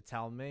want you to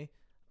tell me,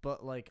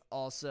 but like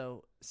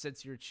also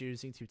since you're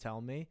choosing to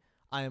tell me,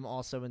 I am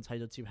also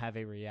entitled to have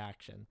a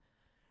reaction,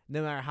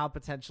 no matter how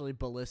potentially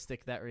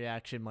ballistic that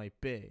reaction might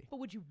be.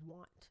 But would you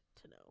want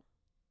to know?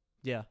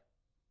 Yeah.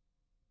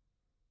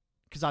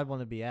 Because I'd want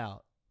to be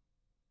out.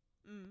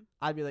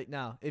 I'd be like,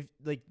 no. If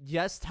like,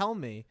 yes, tell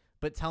me,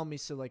 but tell me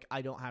so like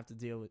I don't have to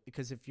deal with.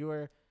 Because if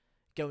you're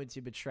going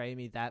to betray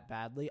me that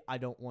badly, I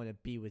don't want to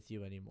be with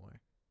you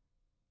anymore.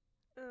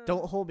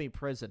 Don't hold me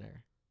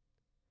prisoner.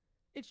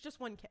 It's just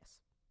one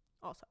kiss.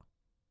 Also,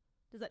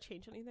 does that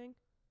change anything?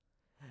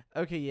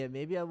 Okay, yeah,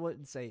 maybe I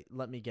wouldn't say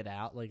let me get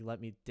out, like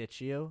let me ditch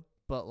you,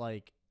 but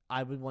like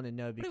I would want to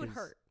know because but it would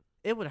hurt.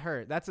 It would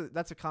hurt. That's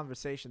a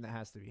conversation that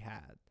has to be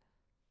had.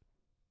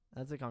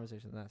 That's a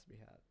conversation that has to be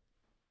had.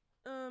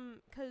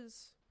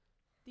 Because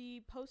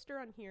the poster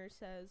on here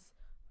says,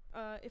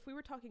 if we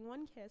were talking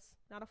one kiss,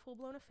 not a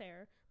full-blown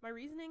affair, my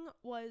reasoning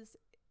was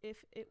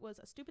if it was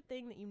a stupid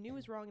thing that you knew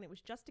was wrong and it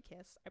was just a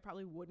kiss, I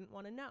probably wouldn't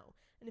want to know.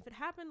 And if it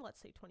happened,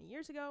 let's say 20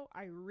 years ago,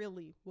 I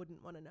really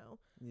wouldn't want to know.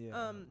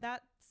 Yeah.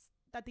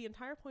 That the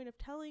entire point of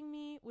telling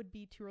me would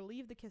be to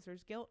relieve the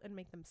kisser's guilt and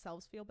make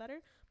themselves feel better,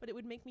 but it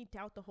would make me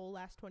doubt the whole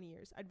last 20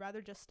 years. I'd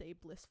rather just stay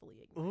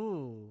blissfully ignorant.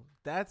 Ooh,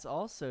 that's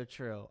also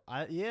true.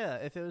 Yeah,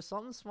 if it was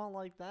something small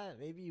like that,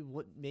 maybe you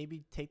would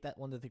take that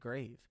one to the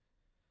grave.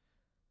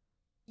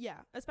 Yeah,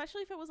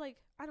 especially if it was like,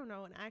 I don't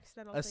know, an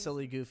accidental A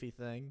silly, goofy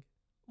thing.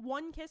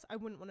 One kiss, I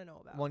wouldn't want to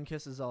know about. One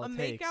kiss is all it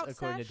takes,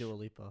 according to Dua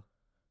Lipa.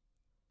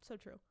 So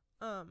true.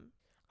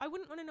 I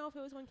wouldn't want to know if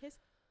it was one kiss.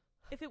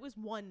 If it was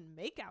one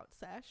makeout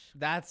sesh,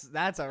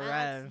 that's a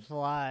red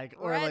flag.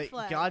 Or red like,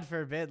 flag. God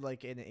forbid,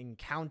 like an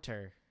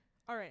encounter.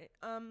 All right.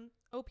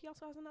 OP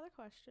also has another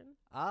question.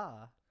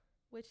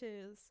 Which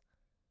is,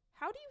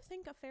 how do you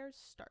think affairs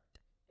start?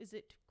 Is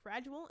it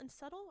gradual and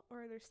subtle,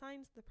 or are there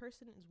signs the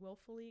person is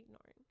willfully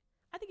ignoring?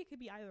 I think it could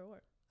be either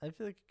or. I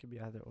feel like it could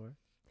be either or.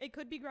 It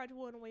could be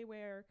gradual in a way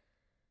where,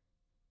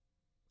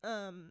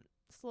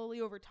 slowly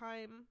over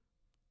time,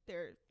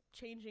 they're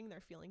changing,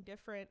 they're feeling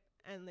different,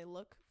 and they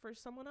look for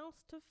someone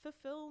else to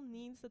fulfill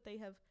needs that they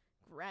have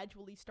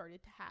gradually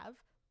started to have.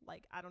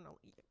 Like, I don't know,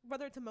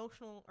 whether it's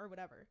emotional or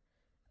whatever.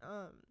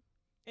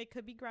 It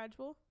could be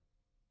gradual,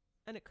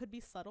 and it could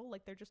be subtle,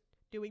 like they're just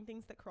doing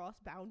things that cross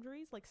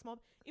boundaries, like small,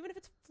 even if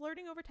it's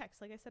flirting over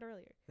text, like I said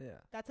earlier.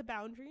 Yeah. That's a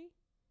boundary,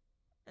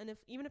 and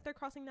even if they're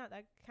crossing that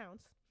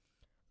counts.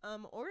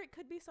 Or it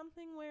could be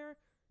something where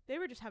they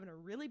were just having a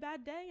really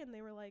bad day, and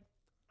they were like,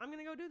 I'm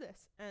going to go do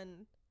this,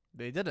 and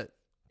they did it.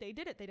 They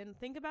didn't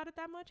think about it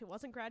that much. It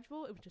wasn't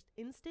gradual. It was just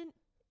instant.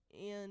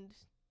 And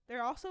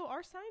there also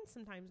are signs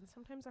sometimes, and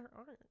sometimes there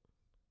aren't.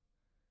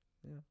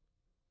 Yeah.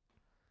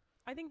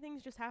 I think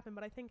things just happen,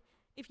 but I think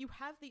if you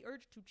have the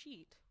urge to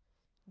cheat,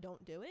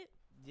 don't do it.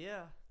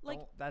 Yeah. Like,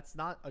 that's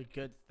not a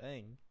good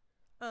thing.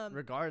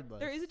 Regardless.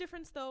 There is a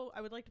difference, though,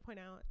 I would like to point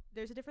out.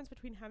 There's a difference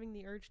between having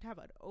the urge to have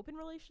an open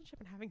relationship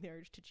and having the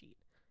urge to cheat.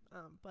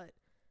 But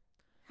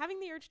having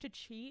the urge to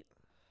cheat...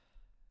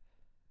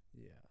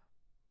 Yeah.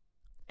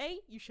 A,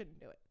 you shouldn't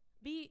do it.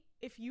 B,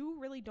 if you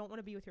really don't want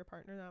to be with your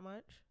partner that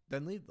much,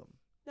 then leave them.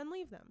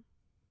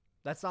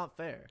 That's not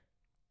fair.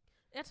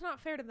 That's not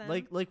fair to them.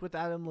 Like with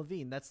Adam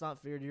Levine, that's not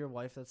fair to your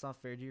wife. That's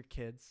not fair to your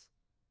kids.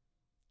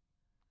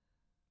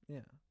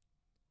 Yeah.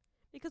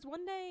 Because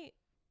one day,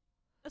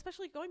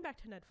 especially going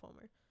back to Ned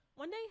Fulmer,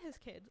 one day his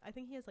kids, I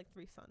think he has like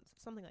 3 sons,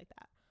 something like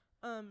that.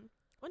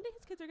 One day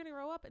his kids are going to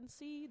grow up and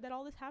see that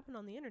all this happened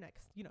on the internet.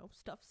 'Cause, you know,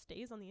 stuff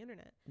stays on the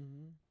internet.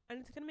 Mm-hmm. And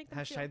it's going to make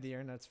them #the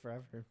internet's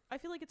forever. I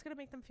feel like it's going to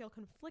make them feel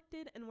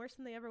conflicted and worse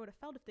than they ever would have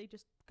felt if they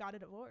just got a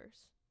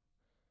divorce.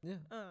 Yeah.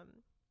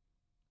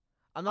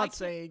 I'm not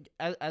saying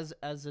as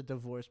a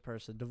divorced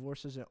person,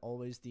 divorce isn't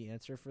always the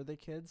answer for the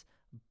kids,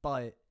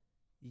 but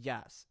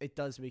yes, it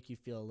does make you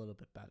feel a little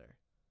bit better.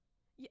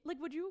 Yeah, like,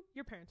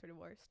 your parents are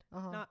divorced,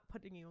 not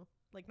putting you,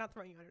 like, not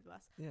throwing you under the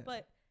bus,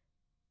 but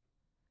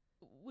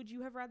would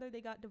you have rather they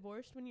got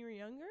divorced when you were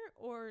younger,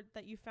 or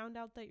that you found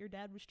out that your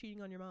dad was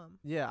cheating on your mom?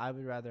 Yeah, I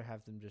would rather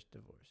have them just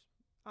divorced.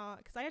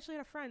 Because I actually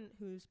had a friend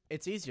who's...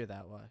 It's easier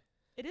that way.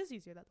 It is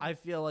easier that way. I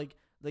feel like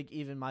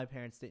even my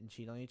parents didn't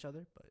cheat on each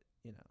other, but,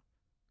 you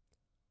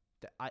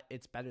know,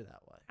 it's better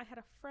that way. I had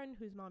a friend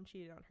whose mom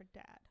cheated on her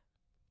dad.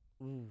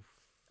 Oof.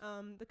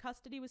 The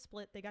custody was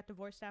split. They got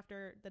divorced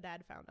after the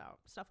dad found out.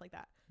 Stuff like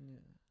that.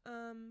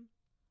 Yeah.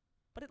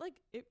 But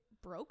it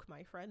broke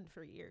my friend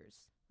for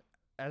years.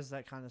 As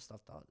that kind of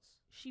stuff does.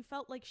 She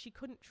felt like she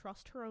couldn't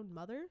trust her own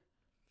mother.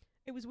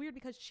 It was weird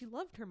because she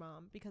loved her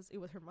mom because it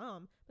was her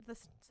mom, but at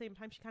the same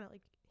time she kind of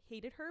like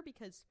hated her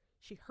because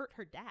she hurt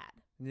her dad.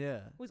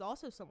 Yeah. Who was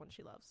also someone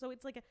she loves. So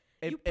it's like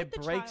it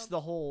breaks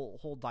the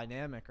whole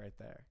dynamic right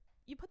there.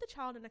 You put the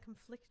child in a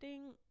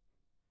conflicting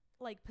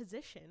like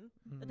position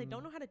that they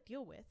don't know how to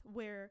deal with,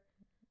 where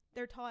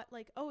they're taught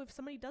like, oh, if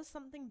somebody does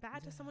something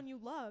bad to someone you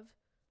love,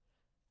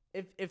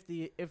 if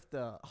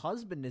the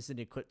husband isn't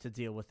equipped to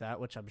deal with that,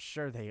 which I'm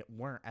sure they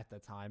weren't at the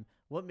time,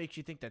 what makes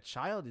you think that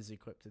child is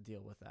equipped to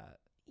deal with that?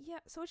 Yeah,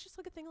 so it's just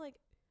like a thing, like,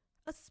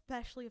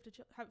 especially if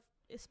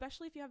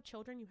you have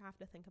children, you have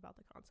to think about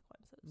the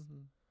consequences.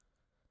 Mm-hmm.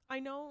 I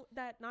know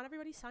that not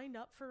everybody signed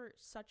up for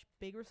such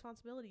big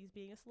responsibilities,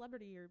 being a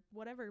celebrity or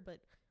whatever, but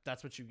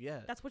that's what you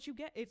get.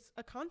 It's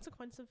a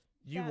consequence of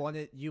you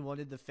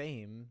wanted the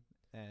fame,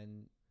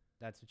 and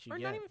that's what you get. Or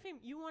not even fame.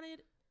 You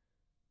wanted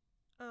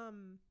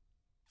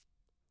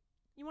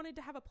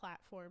to have a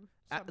platform.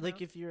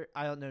 Like if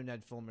I don't know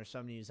Ned Fulmer, so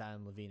I'm going to use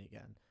Adam Levine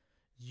again.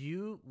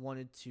 You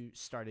wanted to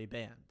start a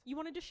band. You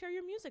wanted to share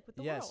your music with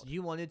the world. Yes,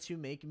 you wanted to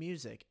make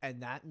music,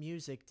 and that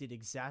music did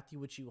exactly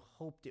what you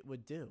hoped it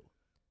would do.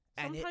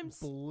 And it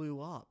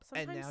blew up.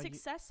 Sometimes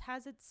success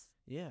has its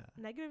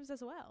negatives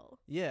as well.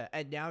 Yeah,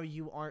 and now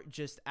you aren't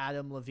just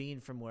Adam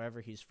Levine from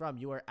wherever he's from.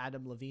 You are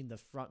Adam Levine, the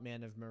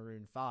frontman of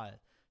Maroon 5.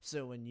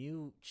 So when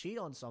you cheat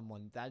on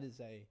someone, that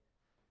is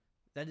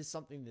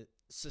something that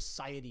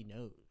society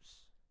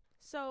knows.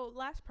 So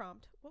last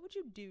prompt, what would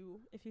you do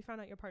if you found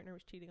out your partner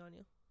was cheating on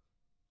you?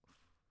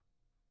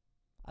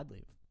 I'd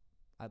leave.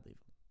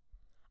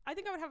 I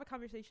think I would have a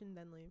conversation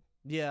then leave.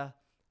 Yeah.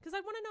 Because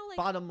I want to know, like...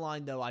 Bottom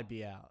line, though, I'd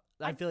be out.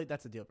 I feel like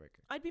that's a deal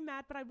breaker. I'd be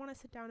mad, but I'd want to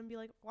sit down and be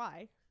like,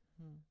 why?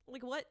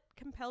 Like, what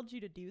compelled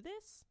you to do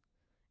this?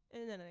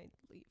 And then I'd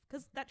leave.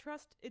 Because that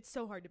trust, it's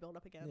so hard to build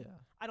up again. Yeah.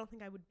 I don't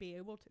think I would be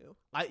able to.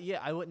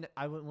 I wouldn't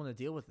want to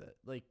deal with it.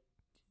 Like,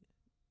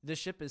 the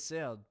ship has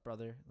sailed,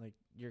 brother. Like,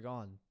 you're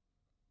gone.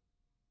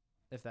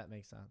 If that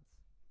makes sense.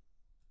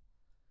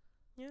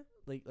 Yeah.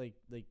 Like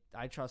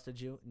I trusted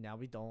you. Now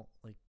we don't.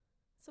 Like.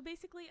 So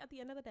basically, at the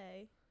end of the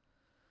day,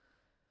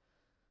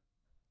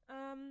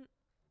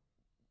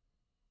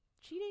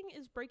 cheating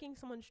is breaking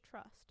someone's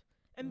trust.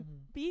 And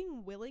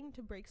being willing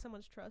to break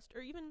someone's trust,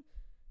 or even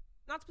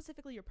not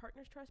specifically your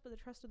partner's trust, but the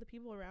trust of the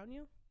people around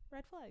you,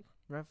 red flag.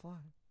 Red flag.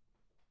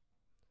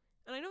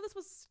 And I know this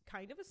was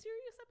kind of a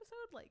serious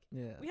episode. Like,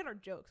 we had our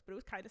jokes, but it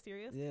was kind of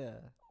serious. Yeah.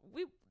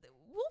 We'll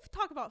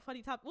talk about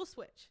funny topics. We'll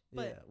switch.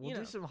 But, we'll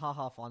do some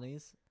haha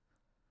funnies.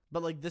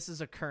 But, like, this is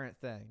a current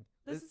thing.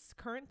 This is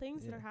current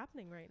things that are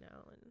happening right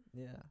now. And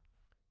yeah.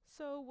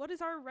 So what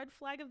is our red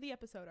flag of the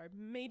episode? Our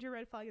major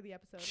red flag of the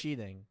episode?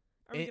 Cheating.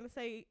 Are we going to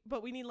say,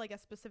 but we need like a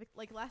specific,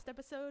 like last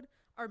episode,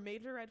 our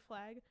major red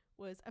flag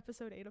was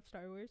episode 8 of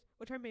Star Wars,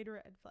 which our major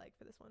red flag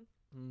for this one.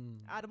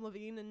 Adam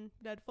Levine and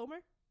Ned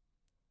Fulmer.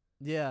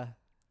 Yeah.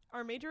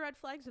 Our major red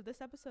flags of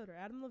this episode are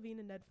Adam Levine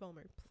and Ned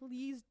Fulmer.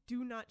 Please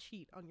do not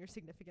cheat on your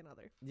significant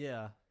other.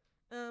 Yeah.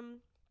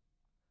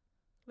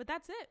 But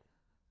that's it.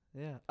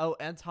 Yeah. Oh,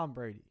 and Tom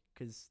Brady,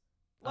 because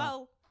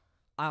I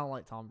don't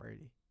like Tom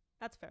Brady.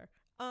 That's fair.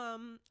 I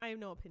have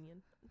no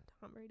opinion on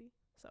Tom Brady,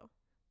 so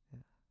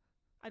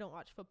I don't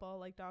watch football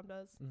like Dom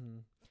does.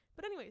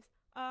 But anyways,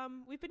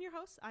 we've been your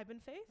hosts. I've been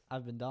Faith.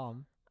 I've been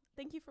Dom.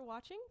 Thank you for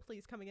watching.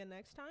 Please come again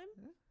next time,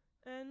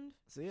 and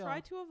See ya. try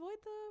to avoid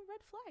the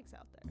red flags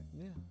out there.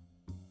 Yeah.